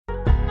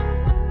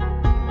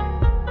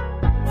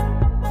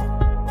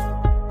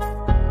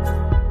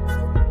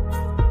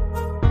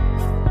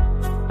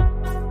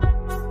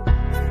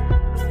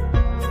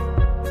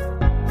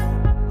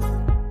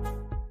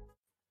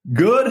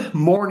Good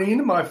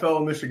morning, my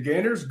fellow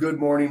Michiganders. Good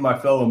morning, my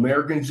fellow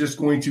Americans. Just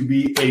going to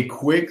be a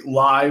quick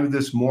live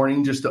this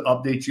morning just to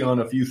update you on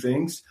a few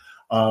things.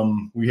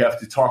 We have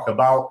to talk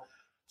about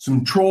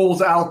some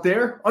trolls out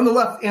there on the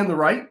left and the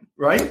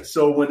right?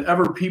 So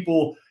whenever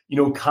people,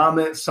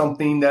 comment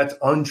something that's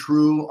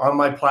untrue on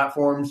my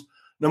platforms,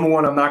 number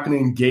one, I'm not going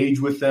to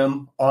engage with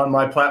them on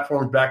my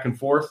platforms back and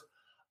forth.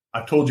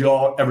 I've told you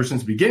all ever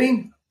since the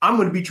beginning, I'm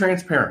going to be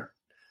transparent.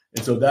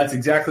 And so that's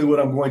exactly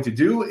what I'm going to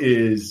do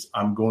is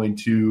I'm going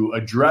to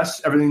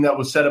address everything that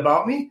was said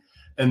about me,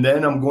 and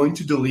then I'm going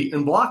to delete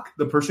and block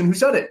the person who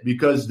said it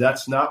because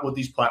that's not what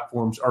these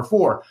platforms are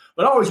for.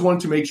 But I always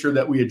want to make sure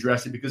that we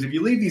address it because if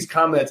you leave these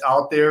comments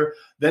out there,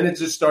 then it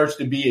just starts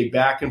to be a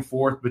back and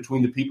forth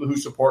between the people who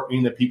support me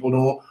and the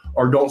people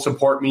don't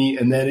support me,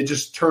 and then it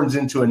just turns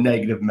into a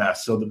negative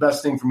mess. So the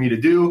best thing for me to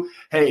do,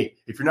 hey,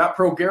 if you're not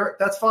pro Garrett,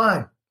 that's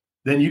fine.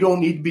 Then you don't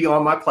need to be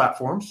on my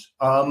platforms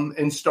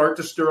and start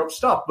to stir up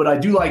stuff. But I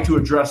do like to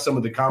address some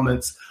of the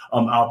comments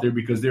out there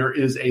because there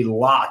is a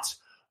lot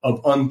of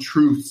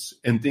untruths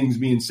and things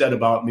being said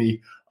about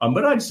me.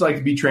 But I just like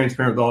to be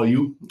transparent with all of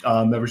you.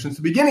 Ever since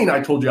the beginning, I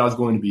told you I was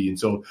going to be. And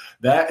so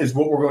that is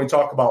what we're going to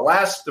talk about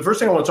last. The first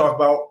thing I want to talk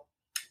about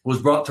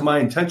was brought to my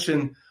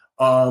attention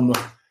by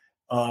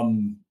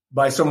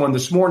someone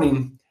this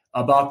morning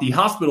about the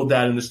hospital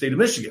data in the state of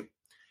Michigan.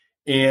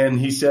 And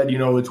he said,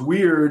 it's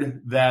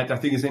weird that, I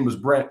think his name was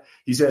Brent.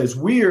 He said, it's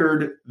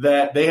weird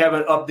that they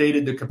haven't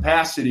updated the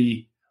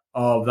capacity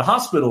of the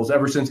hospitals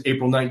ever since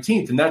April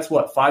 19th. And that's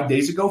 5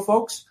 days ago,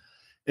 folks.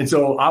 And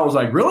so I was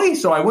like, really?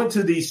 So I went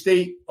to the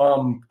state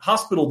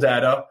hospital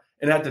data,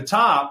 and at the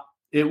top,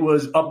 it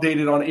was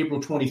updated on April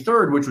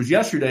 23rd, which was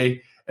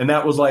yesterday. And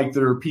that was like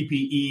their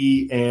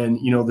PPE and,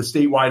 the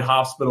statewide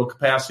hospital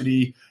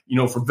capacity,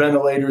 for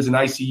ventilators and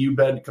ICU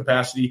bed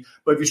capacity.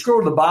 But if you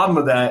scroll to the bottom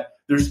of that,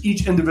 there's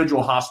each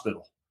individual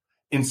hospital.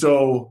 And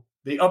so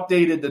they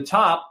updated the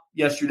top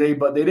yesterday,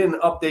 but they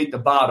didn't update the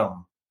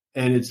bottom,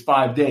 and it's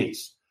 5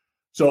 days.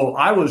 So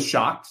I was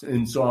shocked.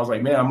 And so I was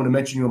like, man, I'm going to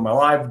mention you in my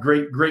live.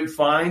 Great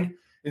find.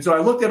 And so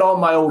I looked at all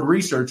my old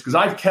research because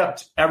I've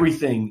kept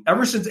everything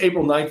ever since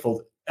April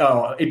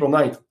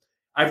 9th.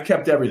 I've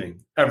kept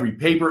everything, every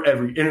paper,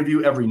 every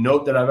interview, every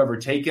note that I've ever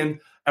taken,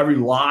 every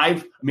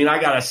live. I mean,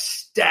 I got a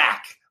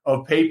stack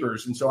of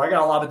papers. And so I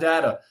got a lot of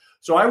data.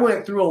 So I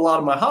went through a lot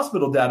of my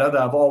hospital data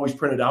that I've always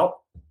printed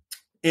out,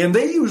 and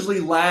they usually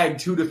lag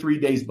 2 to 3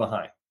 days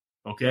behind.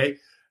 Okay.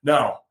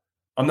 Now,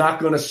 I'm not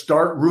going to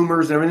start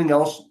rumors and everything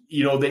else.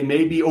 They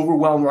may be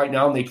overwhelmed right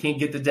now and they can't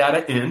get the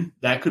data in.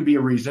 That could be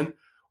a reason.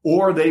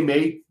 Or they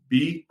may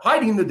be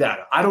hiding the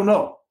data. I don't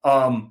know.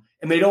 And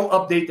they don't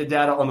update the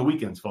data on the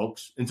weekends,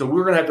 folks. And so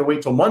we're going to have to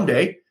wait till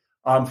Monday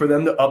for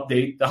them to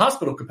update the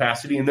hospital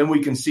capacity, and then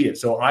we can see it.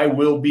 So I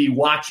will be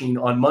watching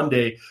on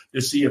Monday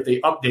to see if they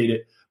update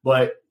it.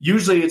 But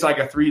usually it's like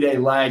a 3-day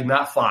lag,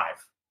 not 5.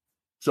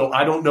 So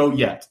I don't know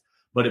yet.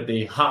 But if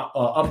they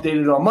update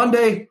it on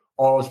Monday,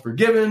 all is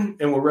forgiven,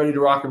 and we're ready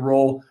to rock and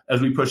roll as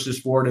we push this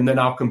forward. And then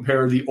I'll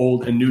compare the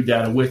old and new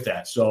data with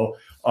that. So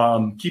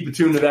keep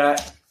attuned to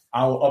that.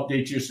 I'll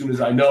update you as soon as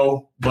I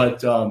know.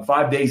 But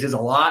 5 days is a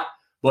lot.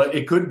 But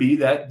it could be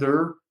that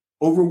they're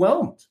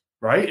overwhelmed,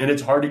 right? And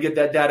it's hard to get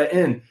that data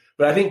in.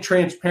 But I think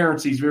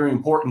transparency is very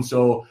important.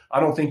 So I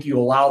don't think you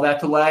allow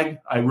that to lag.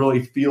 I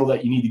really feel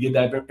that you need to get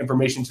that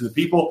information to the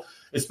people,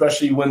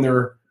 especially when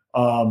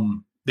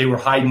they were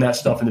hiding that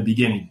stuff in the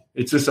beginning.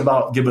 It's just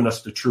about giving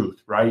us the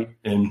truth, right?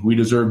 And we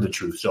deserve the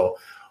truth. So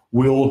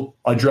we'll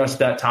address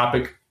that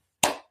topic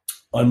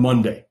on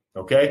Monday,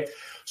 okay?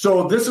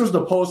 So this was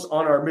the post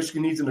on our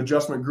Michigan Needs and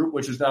Adjustment group,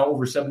 which is now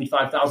over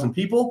 75,000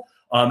 people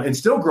and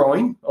still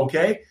growing,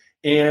 okay?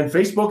 And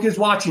Facebook is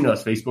watching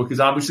us. Facebook is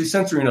obviously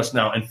censoring us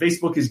now. And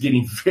Facebook is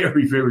getting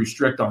very, very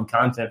strict on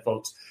content,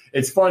 folks.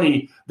 It's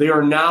funny. They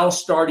are now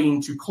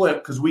starting to clip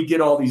because we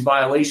get all these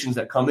violations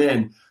that come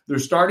in. They're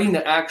starting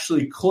to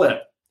actually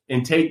clip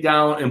and take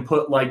down and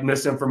put like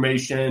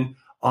misinformation,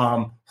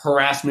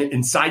 harassment,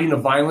 inciting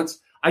of violence.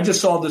 I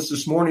just saw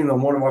this morning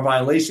on one of our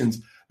violations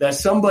that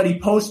somebody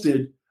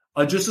posted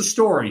just a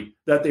story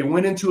that they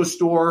went into a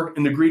store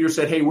and the greeter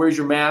said, hey, where's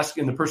your mask?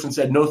 And the person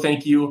said, no,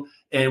 thank you.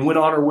 And went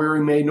on her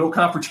wearing May, no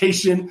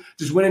confrontation,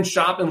 just went and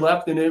shopped and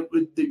left. And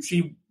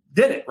she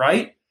did it,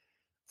 right?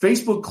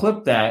 Facebook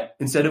clipped that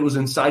and said it was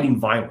inciting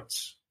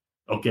violence,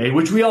 okay,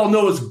 which we all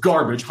know is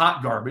garbage,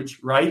 hot garbage,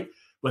 right?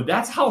 But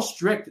that's how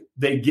strict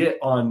they get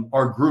on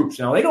our groups.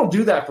 Now, they don't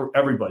do that for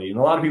everybody. And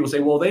a lot of people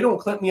say, well, they don't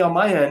clip me on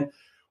my end.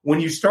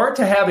 When you start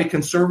to have a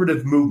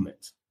conservative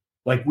movement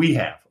like we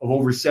have of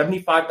over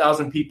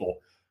 75,000 people,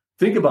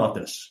 think about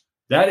this.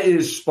 That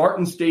is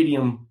Spartan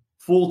Stadium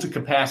full to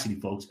capacity,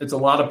 folks. It's a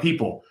lot of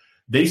people.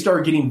 They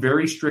start getting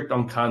very strict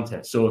on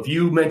content. So if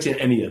you mention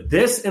any of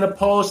this in a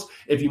post,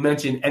 if you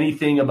mention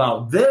anything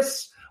about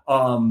this,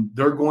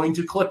 they're going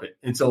to clip it.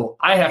 And so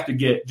I have to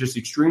get just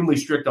extremely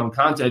strict on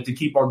content to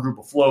keep our group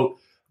afloat.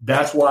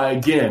 That's why,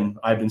 again,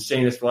 I've been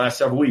saying this for the last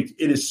several weeks.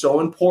 It is so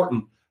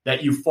important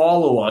that you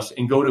follow us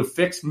and go to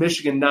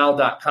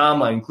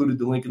fixmichigannow.com. I included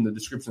the link in the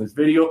description of this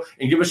video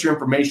and give us your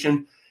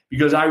information.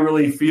 because I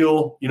really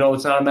feel,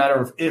 it's not a matter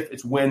of if,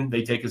 it's when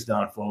they take us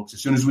down, folks.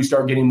 As soon as we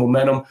start getting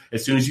momentum,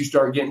 as soon as you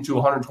start getting to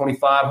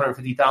 125,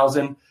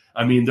 150,000,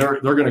 I mean,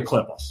 they're going to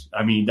clip us.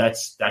 I mean,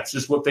 that's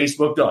just what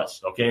Facebook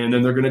does. Okay. And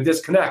then they're going to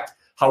disconnect.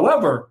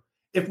 However,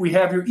 if we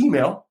have your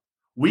email,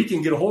 we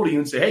can get a hold of you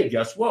and say, hey,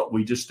 guess what?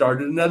 We just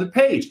started another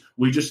page.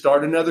 We just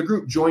started another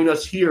group. Join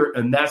us here.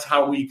 And that's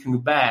how we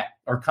combat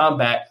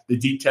the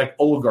deep tech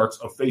oligarchs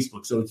of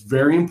Facebook. So it's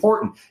very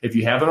important. If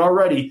you haven't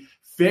already,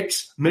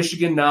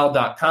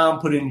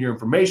 fixmichigannow.com. Put in your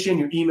information,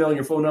 your email, and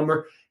your phone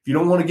number. If you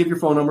don't want to give your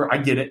phone number, I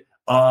get it.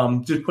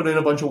 Just put in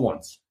a bunch of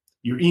ones.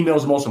 Your email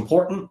is the most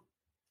important.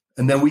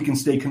 And then we can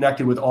stay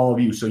connected with all of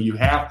you. So you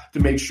have to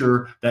make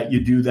sure that you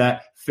do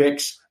that.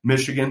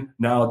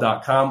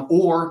 FixMichiganNow.com.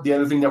 Or the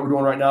other thing that we're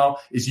doing right now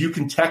is you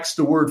can text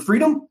the word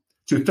freedom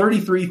to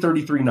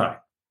 33339.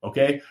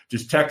 Okay,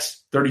 just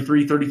text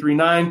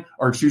 33339,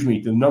 or excuse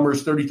me, the number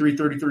is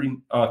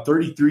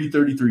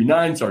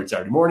 33339. Sorry,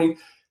 Saturday morning.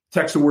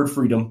 Text the word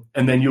freedom,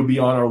 and then you'll be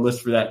on our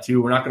list for that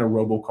too. We're not going to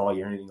robocall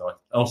you or anything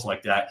else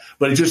like that,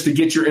 but it's just to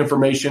get your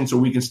information so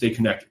we can stay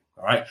connected.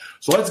 All right.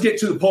 So let's get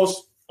to the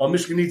post on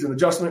Michigan Needs an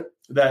Adjustment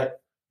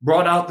that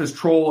brought out this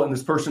troll and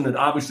this person that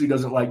obviously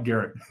doesn't like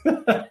Garrett,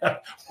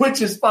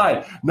 which is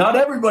fine. Not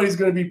everybody's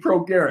going to be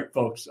pro Garrett,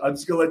 folks. I'm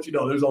just going to let you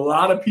know. There's a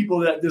lot of people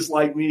that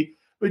dislike me,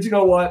 but you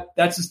know what?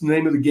 That's just the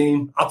name of the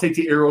game. I'll take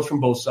the arrows from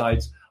both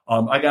sides.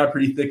 I got a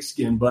pretty thick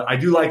skin, but I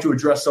do like to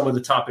address some of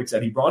the topics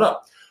that he brought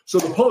up. So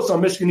the post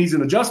on Michigan Needs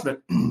an Adjustment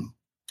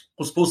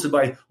was posted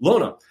by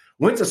Lona.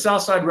 Went to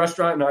Southside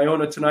Restaurant in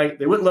Iona tonight.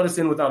 They wouldn't let us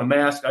in without a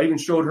mask. I even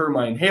showed her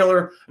my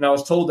inhaler, and I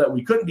was told that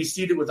we couldn't be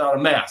seated without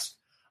a mask.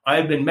 I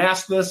have been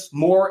maskless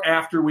more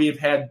after we have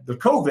had the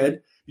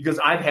COVID because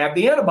I've had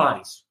the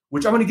antibodies,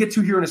 which I'm going to get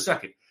to here in a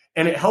second.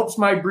 And it helps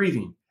my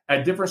breathing.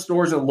 At different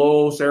stores in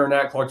Lowell,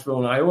 Saranac,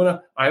 Clarksville, and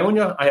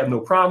Ionia, I have no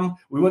problem.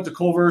 We went to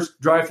Culver's,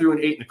 drive-through,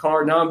 and ate in the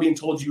car. Now I'm being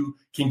told you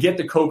can get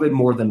the COVID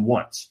more than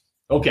once.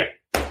 Okay.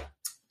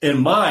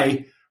 And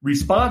my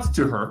response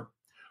to her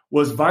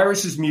was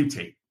viruses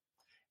mutate.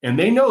 And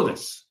they know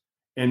this.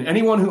 And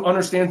anyone who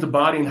understands the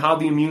body and how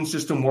the immune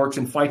system works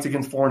and fights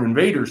against foreign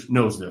invaders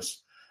knows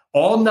this.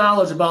 All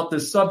knowledge about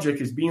this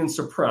subject is being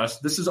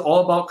suppressed. This is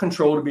all about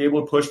control to be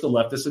able to push the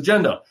leftist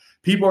agenda.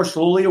 People are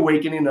slowly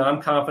awakening, and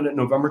I'm confident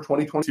November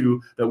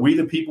 2022 that we,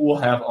 the people, will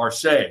have our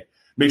say.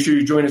 Make sure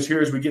you join us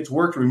here as we get to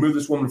work to remove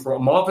this woman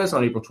from office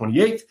on April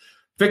 28th.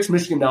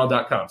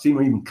 FixMichiganNow.com. See,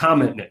 I'm even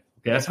commenting it.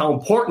 Okay, that's how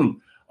important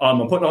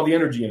I'm putting all the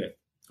energy in it.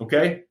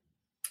 Okay,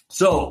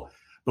 so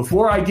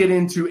before I get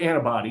into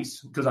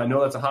antibodies, because I know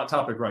that's a hot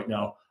topic right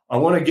now, I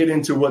want to get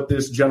into what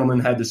this gentleman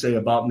had to say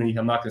about me.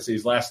 I'm not going to say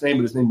his last name,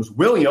 but his name was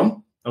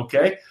William.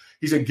 Okay,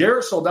 he said,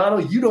 Garrett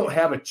Soldano, you don't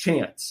have a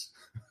chance.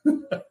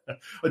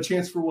 A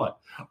chance for what?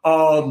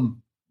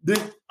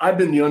 I've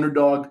been the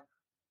underdog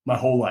my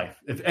whole life.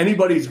 If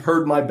anybody's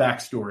heard my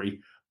backstory,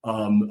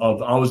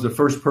 I was the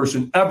first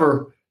person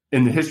ever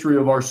in the history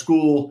of our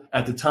school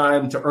at the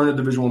time to earn a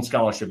Division I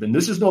scholarship. And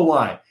this is no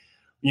lie.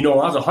 I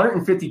was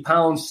 150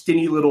 pounds,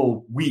 skinny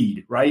little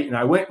weed, right? And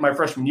I went my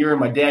freshman year, and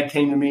my dad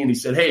came to me and he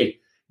said, hey,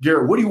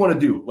 Garrett, what do you want to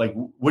do? Like,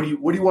 what do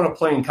you want to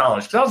play in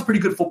college? Because I was a pretty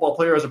good football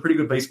player. I was a pretty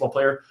good baseball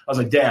player. I was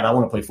like, Dad, I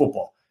want to play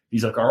football.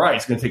 He's like, all right,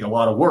 it's going to take a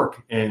lot of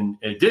work. And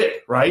it did,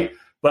 right?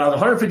 But I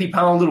was a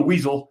 150-pound little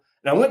weasel.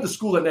 And I went to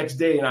school the next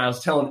day, and I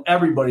was telling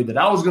everybody that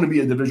I was going to be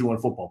a Division I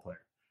football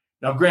player.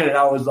 Now, granted,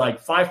 I was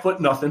like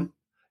 5'0",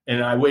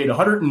 and I weighed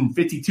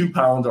 152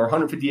 pounds or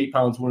 158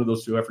 pounds, one of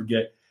those two, I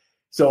forget.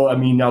 So, I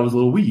was a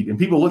little weed. And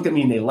people looked at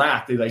me and they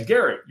laughed. They're like,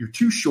 Garrett, you're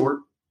too short.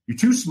 You're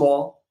too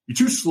small. You're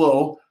too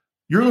slow.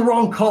 You're the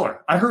wrong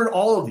color. I heard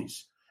all of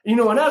these.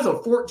 And as a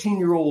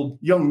 14-year-old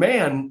young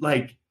man,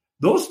 like,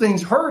 those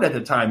things hurt at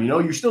the time.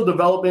 You're still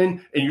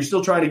developing and you're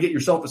still trying to get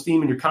your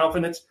self-esteem and your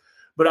confidence.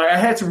 But I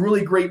had some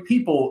really great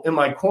people in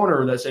my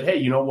corner that said, hey,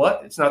 you know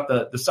what? It's not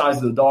the size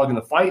of the dog in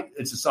the fight.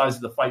 It's the size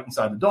of the fight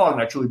inside the dog.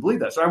 And I truly believe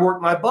that. So I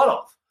worked my butt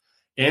off.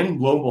 And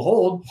lo and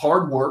behold,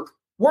 hard work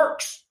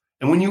works.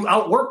 And when you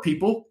outwork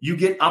people, you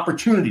get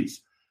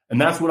opportunities.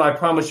 And that's what I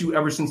promise you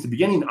ever since the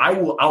beginning. I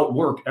will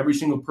outwork every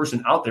single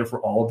person out there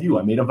for all of you.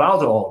 I made a vow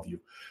to all of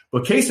you.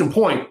 But case in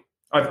point,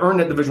 I've earned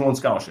that Division I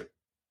scholarship.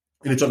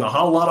 And it took a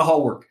whole lot of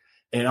hard work.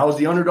 And I was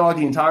the underdog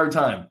the entire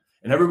time.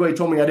 And everybody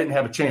told me I didn't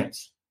have a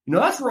chance.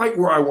 That's right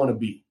where I want to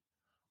be.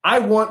 I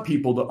want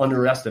people to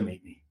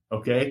underestimate me,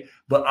 okay?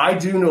 But I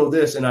do know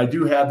this, and I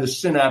do have this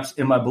synapse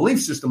in my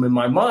belief system, in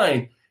my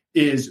mind,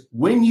 is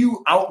when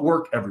you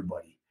outwork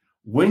everybody,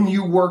 when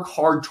you work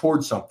hard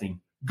towards something,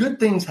 good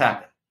things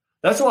happen.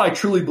 That's why I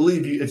truly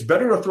believe it's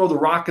better to throw the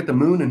rock at the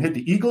moon and hit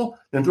the eagle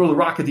than throw the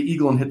rock at the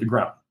eagle and hit the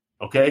ground,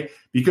 okay?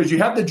 Because you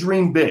have to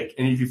dream big.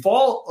 And if you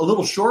fall a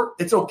little short,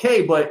 it's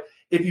okay. But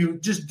if you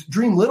just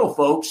dream little,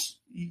 folks,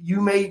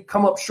 you may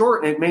come up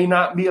short and it may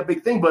not be a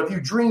big thing. But if you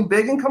dream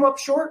big and come up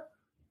short,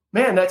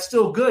 man, that's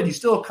still good. You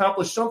still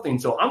accomplished something.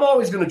 So I'm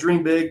always going to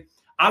dream big.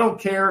 I don't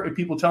care if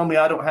people tell me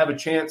I don't have a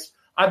chance.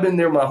 I've been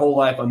there my whole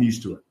life. I'm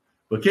used to it.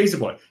 But case in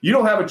point, you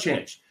don't have a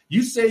chance.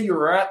 You say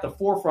you're at the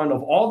forefront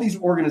of all these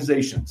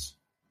organizations.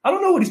 I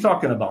don't know what he's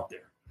talking about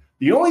there.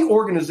 The only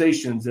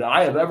organizations that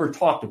I have ever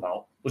talked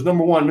about was,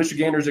 number one,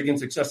 Michiganders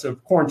Against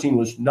Excessive Quarantine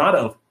was not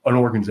an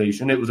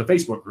organization. It was a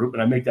Facebook group,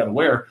 and I make that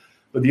aware.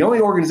 But the only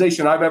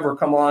organization I've ever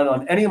come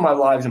on any of my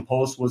lives and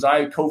posts was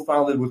I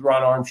co-founded with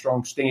Ron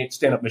Armstrong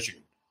Stand Up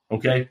Michigan.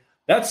 Okay,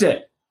 that's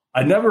it.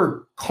 I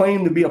never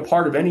claimed to be a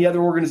part of any other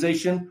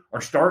organization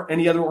or start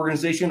any other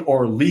organization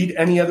or lead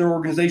any other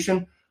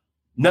organization.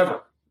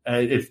 Never.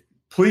 If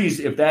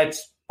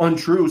that's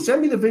untrue,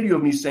 send me the video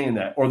of me saying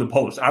that or the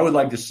post. I would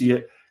like to see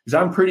it because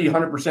I'm pretty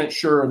 100%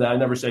 sure that I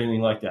never said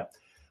anything like that.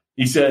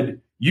 He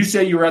said, you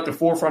say you were at the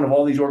forefront of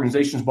all these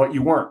organizations, but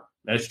you weren't.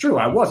 That's true.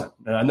 I wasn't.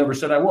 And I never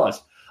said I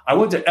was. I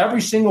went to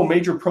every single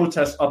major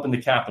protest up in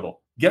the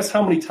Capitol. Guess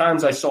how many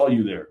times I saw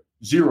you there?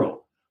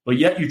 0. But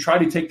yet you try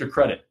to take the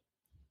credit.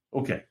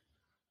 Okay.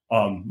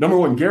 Number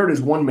one, Garrett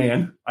is one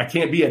man. I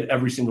can't be at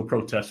every single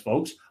protest,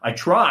 folks. I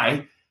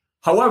try.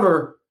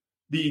 However,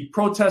 the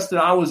protest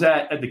that I was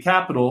at the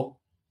Capitol,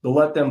 the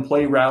Let Them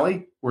Play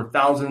rally, where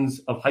thousands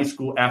of high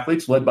school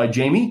athletes led by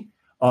Jamie,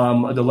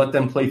 the Let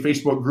Them Play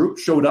Facebook group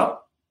showed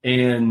up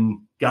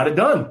and got it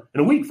done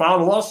in a week,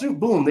 filed a lawsuit.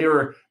 Boom, they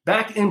were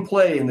back in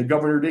play, and the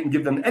governor didn't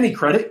give them any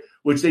credit,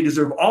 which they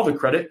deserve all the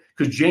credit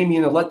because Jamie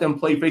and the Let Them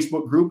Play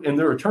Facebook group and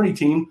their attorney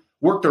team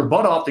worked their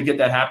butt off to get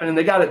that happen, and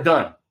they got it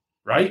done,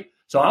 right?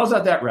 So I was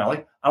at that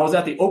rally. I was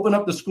at the Open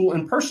Up the School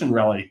in-person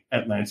rally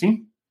at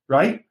Lansing,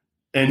 right?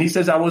 And he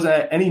says I wasn't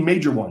at any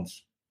major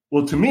ones.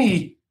 Well, to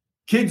me,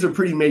 kids are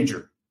pretty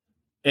major.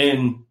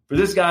 And for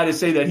this guy to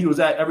say that he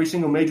was at every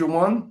single major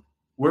one,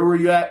 where were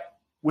you at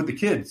with the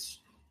kids?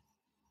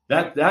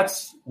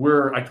 That's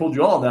where I told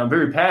you all that I'm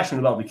very passionate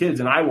about the kids,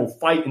 and I will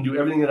fight and do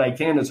everything that I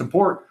can to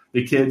support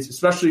the kids,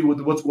 especially with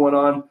what's going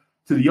on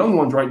to the young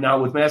ones right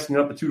now with masking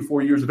up at 2 to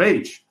 4 years of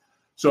age.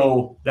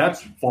 So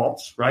that's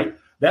false, right?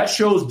 That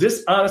shows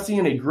dishonesty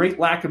and a great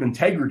lack of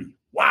integrity.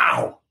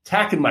 Wow,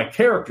 attacking my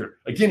character.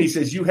 Again, he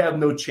says, you have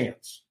no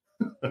chance.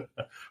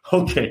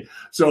 Okay,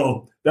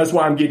 so that's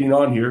why I'm getting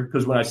on here,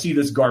 because when I see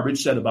this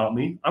garbage said about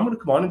me, I'm going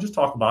to come on and just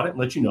talk about it and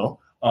let you know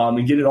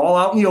and get it all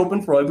out in the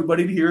open for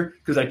everybody to hear,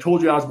 because I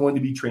told you I was going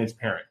to be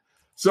transparent.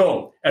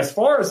 So as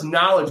far as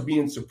knowledge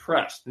being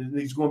suppressed, and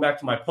he's going back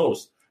to my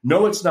post,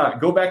 no, it's not.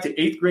 Go back to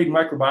 8th grade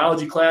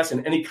microbiology class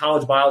and any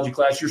college biology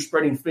class. You're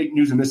spreading fake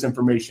news and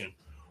misinformation.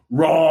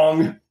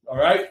 Wrong. All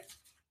right.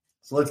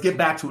 So let's get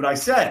back to what I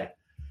said.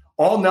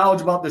 All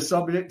knowledge about this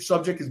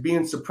subject is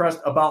being suppressed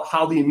about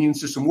how the immune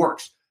system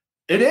works.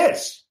 It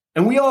is.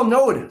 And we all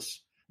know it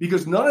is,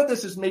 because none of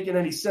this is making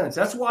any sense.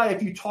 That's why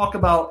if you talk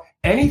about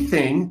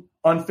anything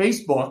on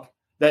Facebook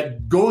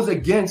that goes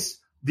against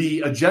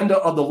the agenda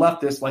of the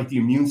leftists, like the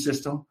immune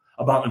system,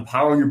 about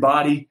empowering your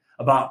body,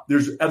 about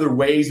there's other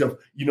ways of,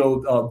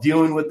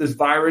 dealing with this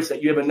virus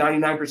that you have a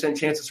 99%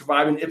 chance of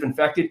surviving if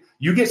infected,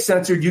 you get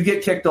censored, you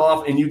get kicked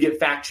off, and you get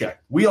fact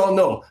checked. We all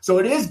know. So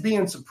it is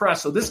being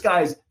suppressed. So this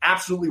guy is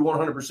absolutely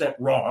 100%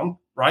 wrong,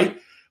 right?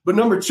 But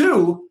number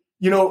two,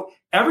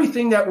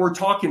 everything that we're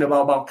talking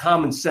about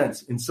common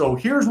sense. And so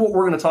here's what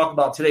we're going to talk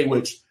about today,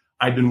 which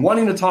I've been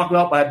wanting to talk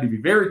about, but I have to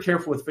be very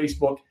careful with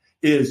Facebook,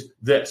 is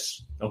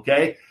this,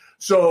 okay?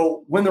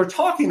 So when they're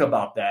talking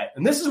about that,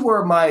 and this is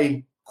where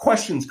my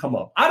questions come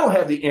up. I don't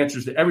have the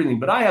answers to everything,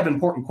 but I have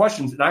important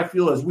questions, and I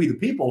feel as we, the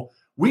people,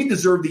 we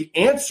deserve the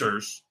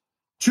answers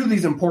to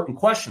these important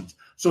questions.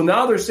 So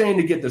now they're saying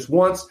to get this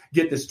once,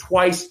 get this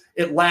twice,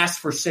 it lasts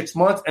for 6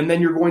 months, and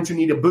then you're going to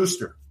need a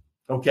booster,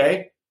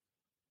 okay?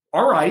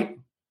 All right.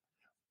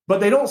 But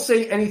they don't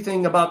say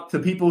anything about the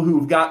people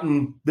who've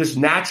gotten this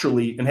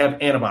naturally and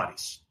have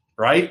antibodies,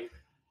 right?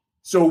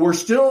 So we're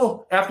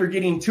still, after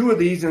getting 2 of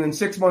these and then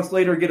 6 months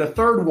later get a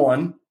third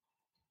one,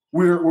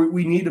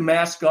 we need to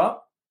mask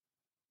up.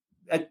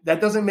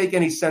 That doesn't make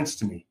any sense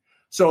to me.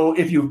 So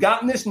if you've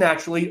gotten this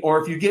naturally,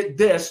 or if you get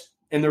this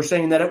and they're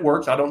saying that it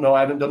works, I don't know, I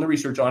haven't done the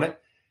research on it,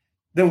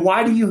 then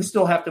why do you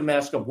still have to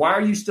mask up? Why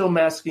are you still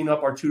masking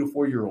up our 2 to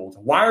 4 year olds?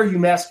 Why are you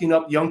masking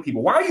up young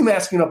people? Why are you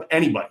masking up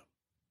anybody?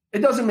 It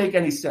doesn't make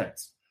any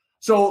sense.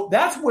 So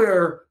that's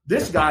where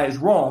this guy is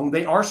wrong.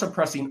 They are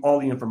suppressing all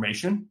the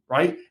information,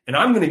 right? And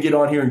I'm going to get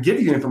on here and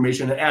give you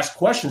information and ask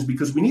questions,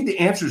 because we need the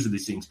answers to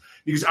these things.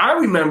 Because I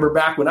remember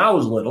back when I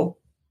was little,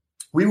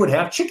 we would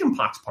have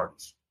chickenpox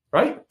parties,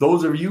 right?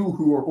 Those of you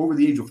who are over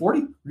the age of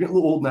 40, we're getting a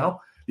little old now.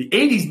 The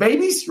 80s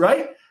babies,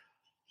 right?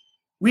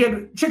 We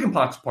had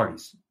chickenpox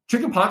parties.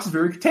 Chickenpox is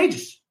very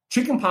contagious.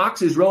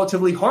 Chickenpox is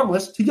relatively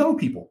harmless to young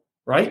people,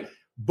 right?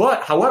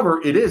 But,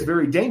 however, it is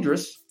very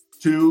dangerous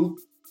to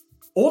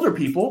older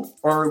people,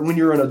 or when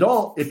you're an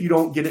adult, if you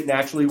don't get it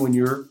naturally when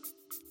you're.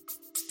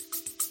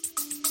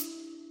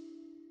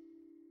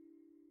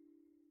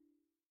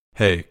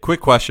 Hey, quick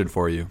question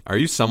for you. Are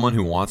you someone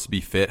who wants to be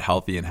fit,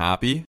 healthy, and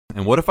happy?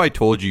 And what if I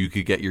told you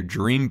could get your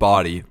dream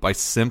body by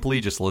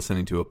simply just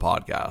listening to a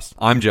podcast?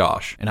 I'm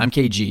Josh. And I'm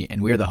KG,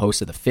 and we are the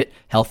hosts of the Fit,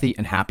 Healthy,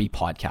 and Happy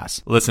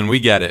podcast. Listen, we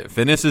get it.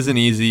 Fitness isn't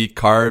easy.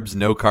 Carbs,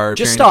 no carbs.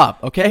 Just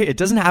stop, okay? It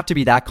doesn't have to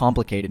be that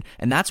complicated.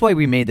 And that's why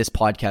we made this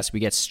podcast.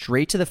 We get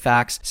straight to the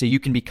facts so you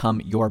can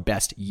become your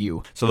best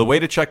you. So the way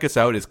to check us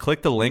out is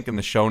click the link in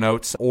the show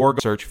notes or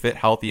search Fit,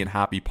 Healthy, and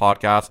Happy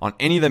podcast on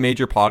any of the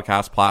major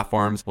podcast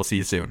platforms. We'll see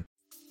you soon.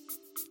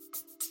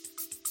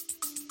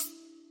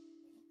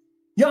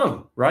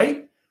 Young,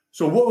 right?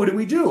 So what did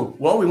we do?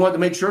 Well, we wanted to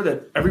make sure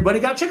that everybody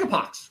got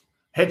chickenpox.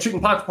 Had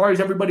chickenpox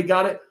parties, everybody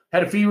got it,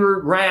 had a fever,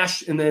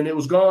 rash, and then it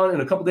was gone in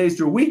a couple days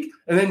to a week,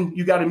 and then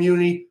you got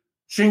immunity.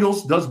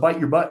 Shingles does bite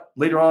your butt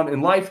later on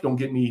in life. Don't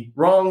get me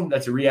wrong.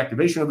 That's a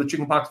reactivation of the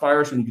chickenpox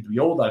virus when you get to be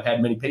old. I've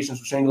had many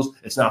patients with shingles.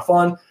 It's not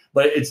fun,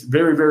 but it's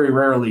very, very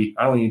rarely.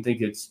 I don't even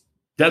think it's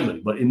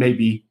deadly, but it may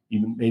be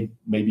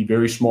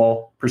very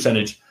small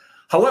percentage.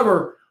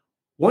 However,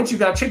 once you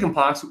got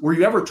chickenpox, were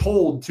you ever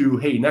told to,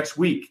 hey, next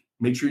week,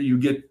 make sure you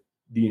get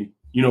the,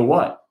 you know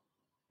what?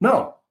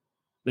 No,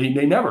 they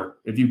never.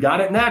 If you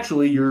got it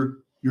naturally, you're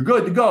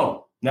good to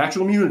go.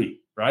 Natural immunity,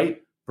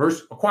 right?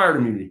 Versus acquired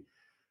immunity.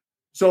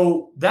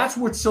 So that's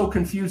what's so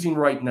confusing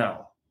right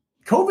now.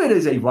 COVID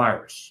is a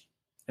virus.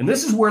 And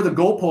this is where the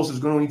goalpost is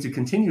going to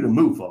continue to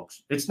move,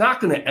 folks. It's not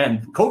going to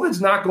end.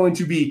 COVID's not going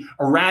to be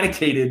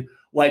eradicated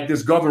like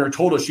this governor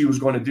told us she was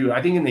going to do.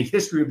 I think in the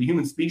history of the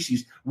human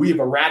species, we have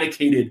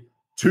eradicated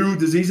 2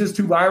 diseases,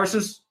 2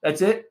 viruses.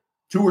 That's it,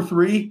 2 or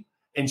 3.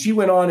 And she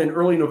went on in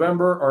early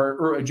November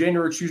or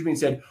January, and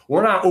said,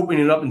 we're not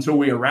opening it up until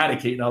we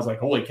eradicate. And I was like,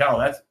 holy cow,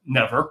 that's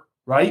never,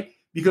 right?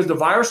 Because the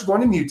virus is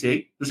going to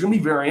mutate. There's going to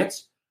be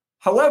variants.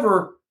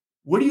 However,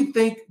 what do you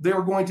think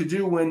they're going to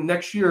do when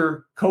next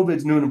year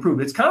COVID's new and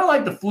improved? It's kind of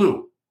like the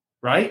flu,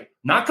 right?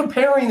 Not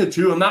comparing the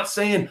two. I'm not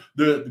saying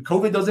the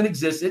COVID doesn't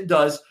exist. It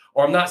does.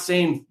 Or I'm not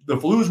saying the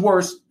flu is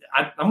worse.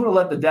 I'm going to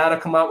let the data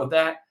come out with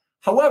that.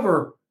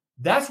 However,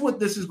 that's what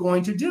this is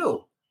going to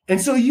do.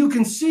 And so you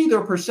can see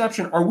their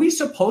perception. Are we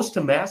supposed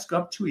to mask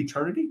up to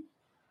eternity?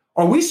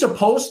 Are we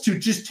supposed to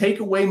just take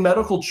away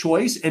medical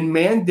choice and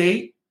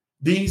mandate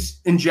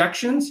these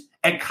injections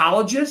at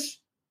colleges?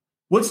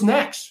 What's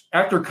next?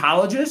 After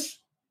colleges,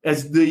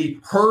 as the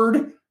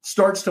herd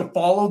starts to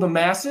follow the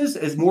masses,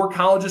 as more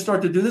colleges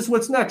start to do this,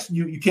 what's next?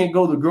 You can't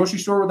go to the grocery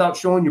store without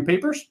showing your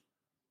papers?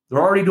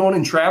 They're already doing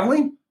in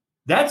traveling?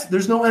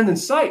 There's no end in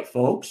sight,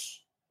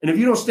 folks. And if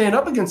you don't stand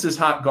up against this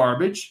hot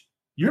garbage,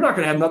 you're not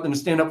going to have nothing to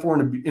stand up for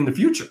in the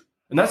future.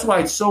 And that's why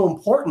it's so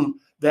important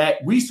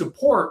that we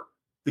support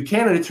the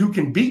candidates who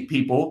can beat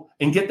people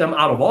and get them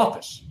out of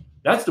office.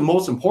 That's the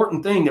most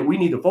important thing that we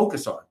need to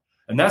focus on.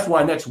 And that's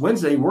why next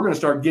Wednesday, we're going to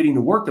start getting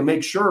to work to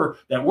make sure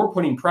that we're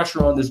putting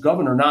pressure on this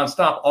governor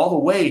nonstop all the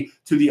way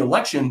to the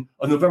election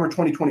of November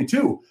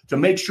 2022 to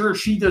make sure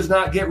she does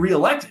not get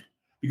reelected,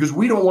 because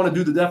we don't want to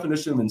do the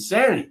definition of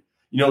insanity.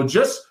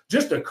 Just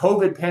the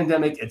COVID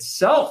pandemic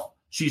itself,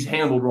 she's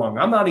handled wrong.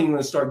 I'm not even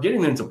going to start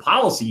getting into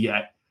policy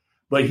yet.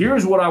 But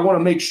here's what I want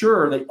to make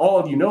sure that all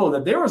of you know,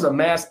 that there was a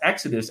mass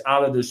exodus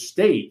out of this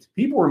state.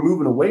 People were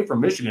moving away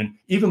from Michigan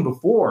even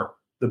before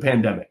the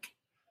pandemic.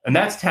 And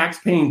that's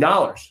tax-paying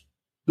dollars.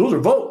 Those are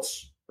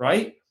votes,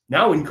 right?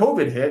 Now when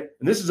COVID hit,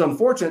 and this is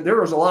unfortunate,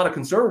 there was a lot of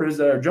conservatives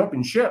that are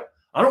jumping ship.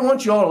 I don't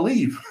want you all to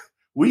leave.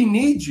 We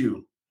need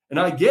you. And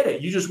I get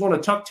it. You just want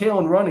to tuck tail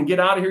and run and get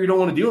out of here. You don't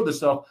want to deal with this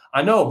stuff.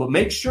 I know, but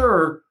make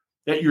sure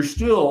that you're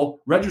still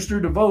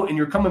registered to vote and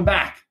you're coming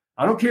back.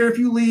 I don't care if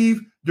you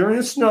leave during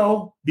the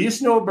snow, be a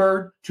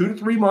snowbird, 2 to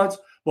 3 months,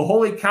 but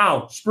holy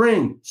cow,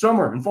 spring,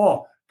 summer, and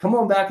fall, come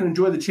on back and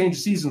enjoy the change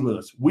of seasons with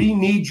us. We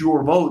need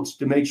your votes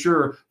to make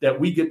sure that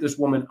we get this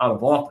woman out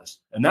of office.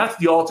 And that's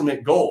the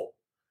ultimate goal.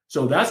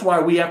 So that's why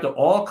we have to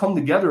all come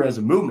together as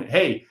a movement.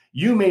 Hey,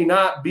 you may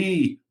not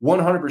be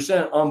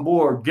 100% on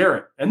board,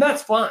 Garrett, and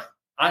that's fine.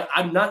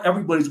 I'm not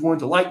everybody's going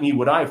to like me.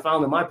 What I have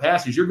found in my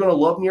past is you're going to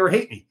love me or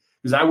hate me,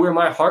 because I wear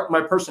my heart, my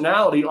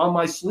personality on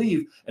my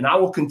sleeve, and I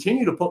will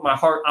continue to put my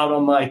heart out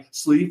on my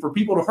sleeve for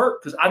people to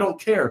hurt, because I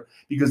don't care,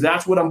 because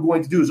that's what I'm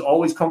going to do, is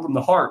always come from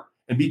the heart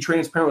and be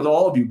transparent with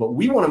all of you. But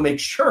we want to make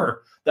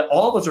sure that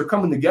all of us are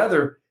coming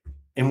together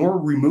and we're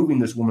removing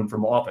this woman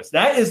from office.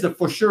 That is the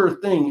for sure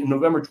thing in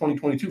November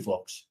 2022,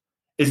 folks,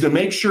 is to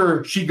make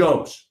sure she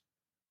goes.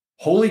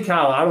 Holy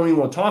cow, I don't even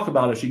want to talk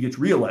about it if she gets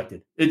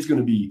reelected.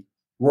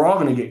 We're all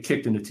going to get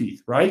kicked in the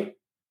teeth, right?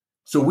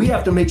 So we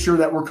have to make sure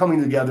that we're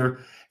coming together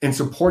and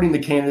supporting the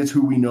candidates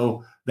who we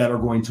know that are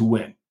going to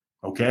win.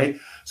 Okay.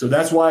 So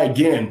that's why,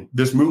 again,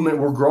 this movement,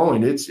 we're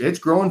growing. It's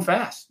growing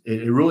fast.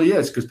 It really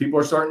is, because people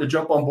are starting to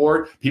jump on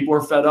board. People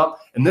are fed up.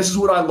 And this is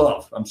what I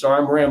love. I'm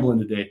sorry I'm rambling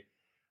today,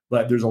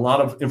 but there's a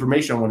lot of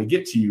information I want to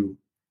get to you.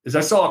 Is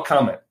I saw a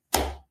comment,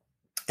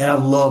 and I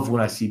love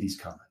when I see these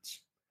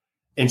comments.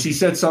 And she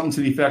said something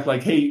to the effect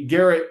like, hey,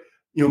 Garrett,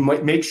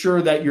 make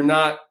sure that you're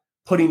not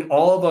putting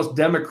all of us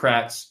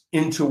Democrats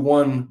into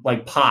one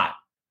pot,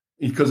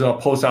 because of a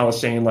post I was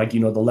saying, the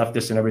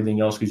leftists and everything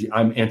else, because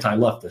I'm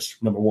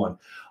anti-leftist, number one,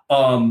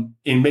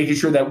 in making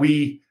sure that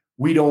we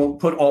we don't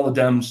put all the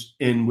Dems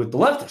in with the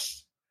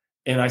leftists.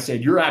 And I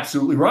said, you're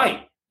absolutely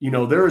right.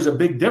 There is a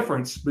big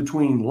difference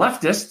between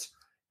leftists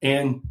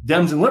and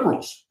Dems and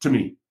liberals to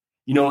me.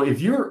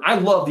 I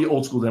love the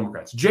old school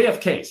Democrats,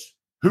 JFK's,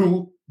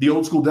 who the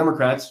old school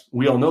Democrats,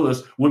 we all know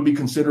this, would be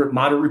considered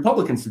moderate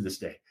Republicans to this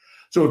day.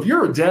 So if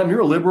you're a Dem,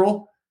 you're a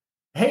liberal,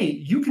 hey,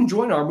 you can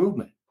join our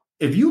movement.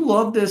 If you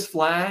love this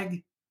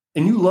flag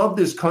and you love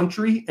this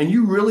country and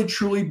you really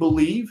truly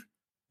believe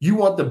you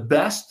want the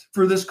best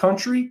for this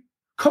country,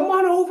 come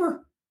on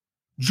over.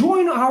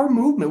 Join our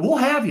movement. We'll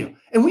have you.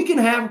 And we can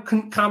have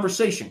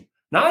conversation.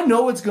 Now, I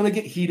know it's going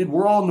to get heated.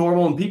 We're all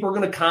normal, and people are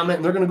going to comment,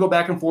 and they're going to go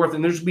back and forth,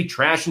 and there's going to be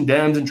trash and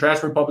Dems and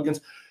trash Republicans.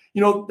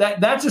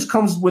 That just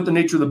comes with the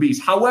nature of the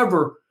beast.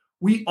 However,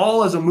 we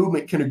all as a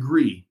movement can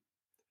agree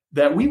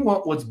that we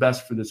want what's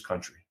best for this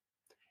country.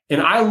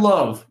 And I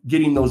love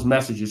getting those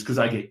messages because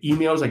I get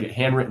emails, I get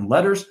handwritten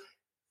letters.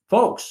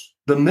 Folks,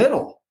 the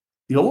middle,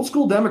 the old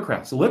school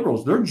Democrats, the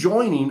liberals, they're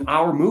joining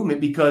our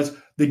movement because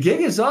the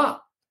gig is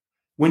up.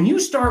 When you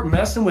start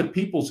messing with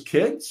people's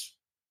kids,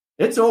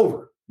 it's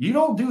over. You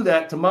don't do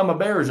that to mama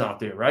bears out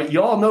there, right?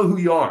 You all know who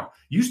you are.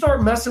 You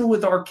start messing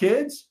with our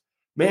kids,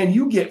 man,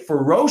 you get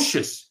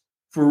ferocious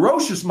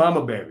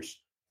mama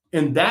bears.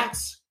 And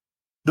that's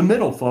the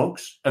middle,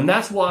 folks. And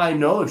that's why I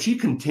know if she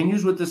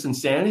continues with this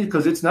insanity,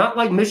 because it's not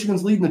like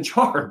Michigan's leading the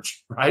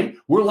charge, right?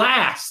 We're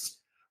last,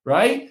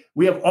 right?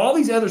 We have all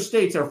these other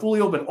states that are fully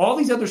open. All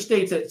these other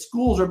states that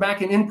schools are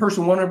back in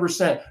person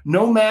 100%.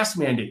 No mask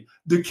mandate.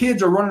 The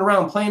kids are running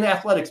around playing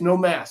athletics, no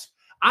mask.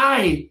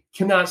 I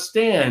cannot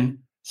stand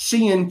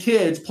seeing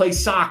kids play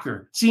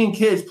soccer, seeing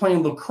kids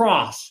playing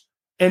lacrosse,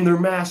 and they're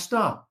masked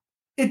up.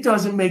 It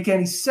doesn't make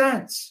any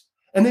sense.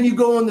 And then you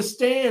go in the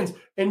stands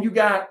and you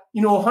got,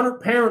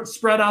 100 parents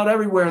spread out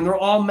everywhere and they're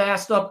all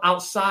masked up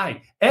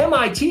outside.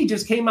 MIT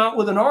just came out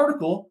with an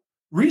article,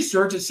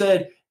 research that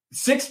said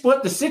 6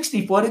 foot to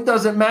 60 foot, it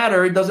doesn't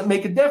matter. It doesn't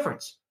make a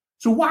difference.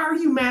 So why are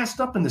you masked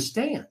up in the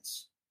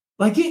stands?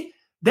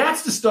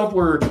 That's the stuff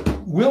where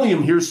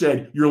William here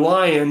said, you're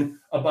lying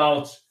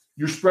about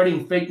you're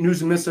spreading fake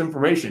news and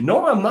misinformation.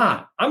 No, I'm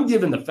not. I'm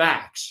giving the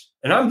facts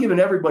and I'm giving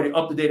everybody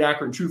up-to-date,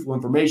 accurate, and truthful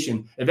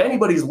information. If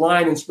anybody's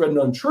lying and spreading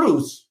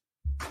untruths,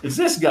 it's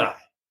this guy,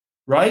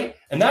 right?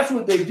 And that's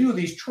what they do.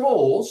 These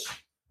trolls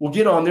will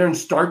get on there and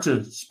start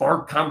to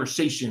spark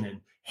conversation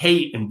and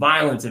hate and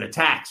violence and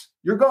attacks.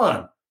 You're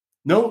gone.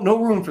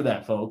 No room for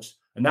that, folks.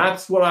 And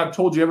that's what I've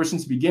told you ever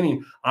since the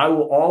beginning. I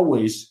will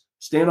always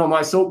stand on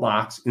my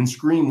soapbox and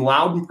scream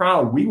loud and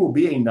proud. We will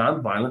be a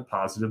nonviolent,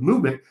 positive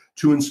movement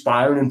to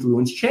inspire and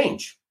influence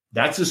change.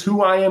 That's just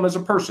who I am as a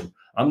person.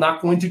 I'm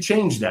not going to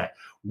change that.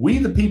 We,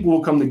 the people,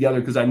 will come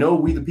together because I know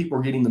we, the people,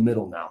 are getting the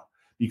middle now.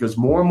 Because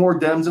more and more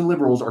Dems and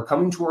liberals are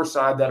coming to our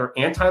side that are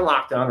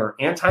anti-lockdown or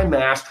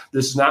anti-mask.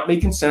 This is not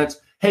making sense.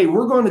 Hey,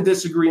 we're going to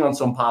disagree on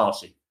some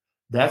policy.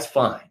 That's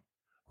fine.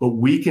 But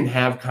we can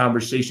have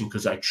conversation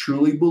because I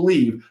truly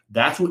believe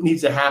that's what needs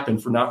to happen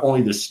for not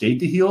only the state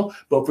to heal,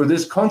 but for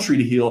this country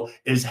to heal,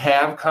 is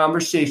have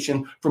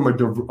conversation from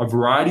a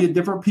variety of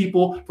different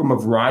people, from a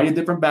variety of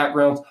different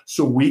backgrounds,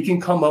 so we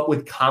can come up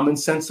with common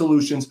sense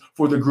solutions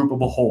for the group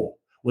of a whole.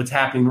 What's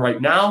happening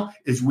right now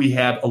is we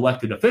have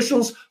elected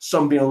officials,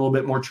 some being a little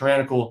bit more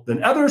tyrannical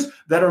than others,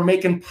 that are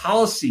making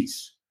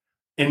policies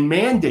and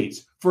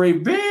mandates for a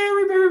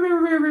very, very,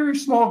 very, very, very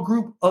small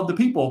group of the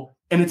people.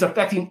 And it's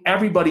affecting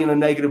everybody in a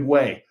negative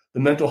way.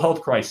 The mental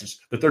health crisis,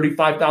 the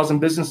 35,000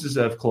 businesses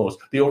that have closed,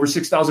 the over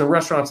 6,000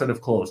 restaurants that have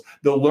closed,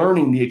 the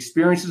learning, the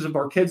experiences of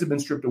our kids have been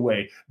stripped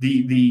away.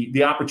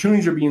 The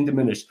opportunities are being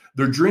diminished.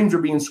 Their dreams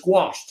are being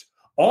squashed,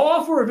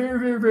 all for a very,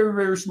 very, very,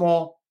 very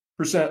small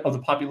percent of the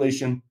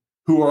population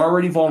who are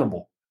already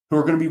vulnerable, who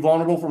are going to be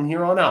vulnerable from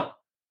here on out.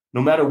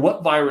 No matter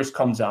what virus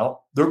comes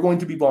out, they're going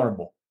to be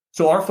vulnerable.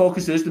 So our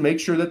focus is to make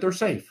sure that they're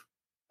safe.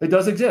 It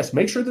does exist.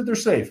 Make sure that they're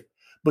safe.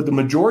 But the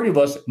majority of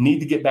us need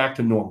to get back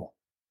to normal.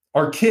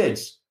 Our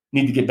kids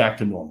need to get back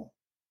to normal.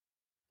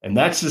 And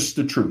that's just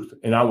the truth.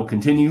 And I will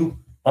continue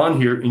on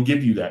here and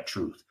give you that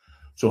truth.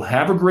 So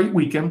have a great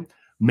weekend.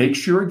 Make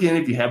sure, again,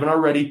 if you haven't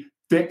already,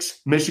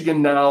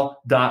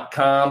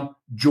 fixmichigannow.com.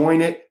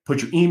 Join it.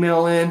 Put your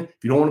email in.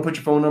 If you don't want to put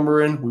your phone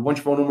number in, we want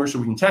your phone number so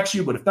we can text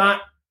you. But if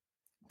not,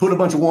 put a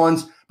bunch of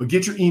ones. But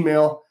get your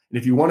email. And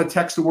if you want to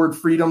text the word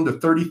freedom to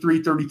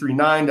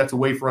 33339, that's a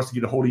way for us to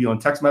get a hold of you on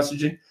text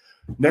messaging.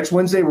 Next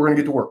Wednesday, we're going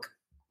to get to work,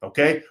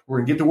 okay? We're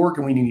going to get to work,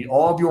 and we need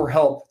all of your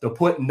help to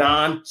put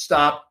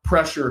nonstop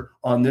pressure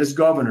on this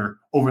governor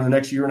over the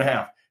next year and a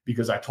half,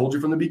 because I told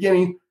you from the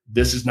beginning,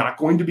 this is not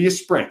going to be a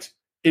sprint.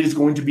 It is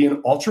going to be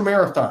an ultra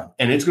marathon,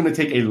 and it's going to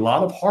take a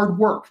lot of hard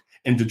work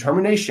and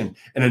determination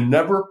and a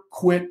never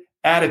quit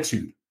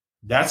attitude.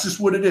 That's just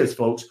what it is,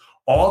 folks,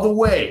 all the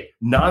way,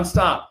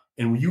 nonstop,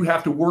 and you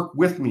have to work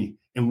with me.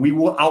 And we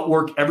will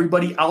outwork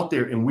everybody out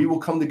there, and we will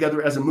come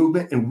together as a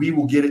movement, and we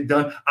will get it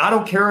done. I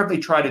don't care if they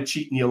try to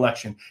cheat in the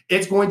election.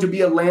 It's going to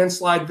be a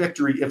landslide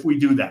victory if we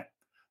do that.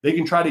 They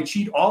can try to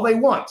cheat all they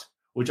want,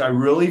 which I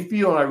really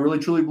feel and I really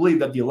truly believe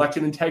that the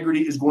election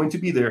integrity is going to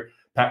be there.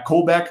 Pat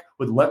Colbeck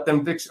would let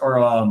them fix, or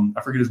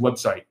I forget his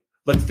website,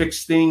 let's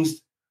fix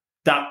things.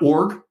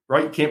 .org,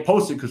 right? You can't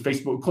post it because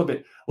Facebook will clip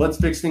it.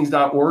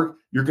 Let'sfixthings.org.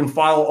 You can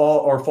follow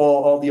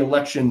all the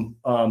election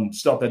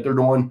stuff that they're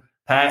doing.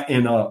 Pat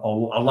and a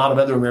lot of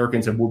other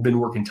Americans have been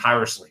working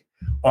tirelessly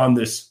on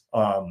this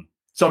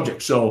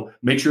subject. So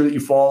make sure that you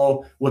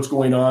follow what's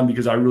going on,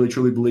 because I really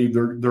truly believe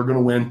they're going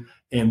to win,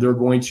 and they're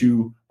going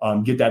to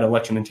get that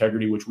election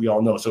integrity, which we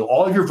all know. So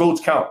all of your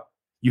votes count.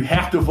 You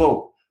have to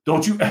vote.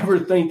 Don't you ever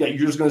think that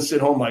you're just going to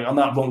sit home like, I'm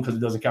not voting because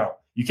it doesn't count.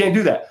 You can't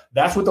do that.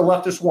 That's what the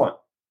leftists want.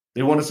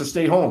 They want us to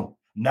stay home.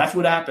 And that's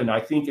what happened, I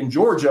think, in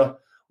Georgia.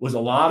 Was a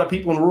lot of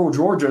people in rural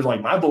Georgia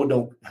like, my vote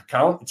don't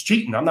count. It's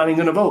cheating. I'm not even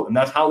going to vote. And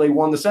that's how they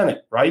won the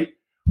Senate, right?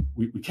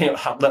 We can't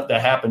let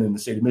that happen in the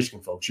state of Michigan,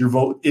 folks. Your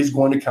vote is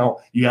going to count.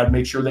 You got to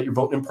make sure that you're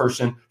voting in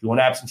person. If you want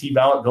absentee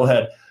ballot, go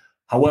ahead.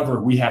 However,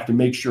 we have to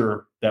make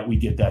sure that we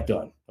get that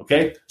done.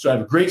 Okay? So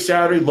have a great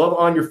Saturday. Love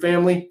on your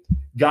family.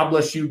 God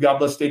bless you. God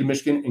bless the state of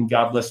Michigan. And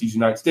God bless these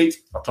United States.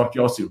 I'll talk to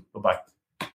you all soon. Bye-bye.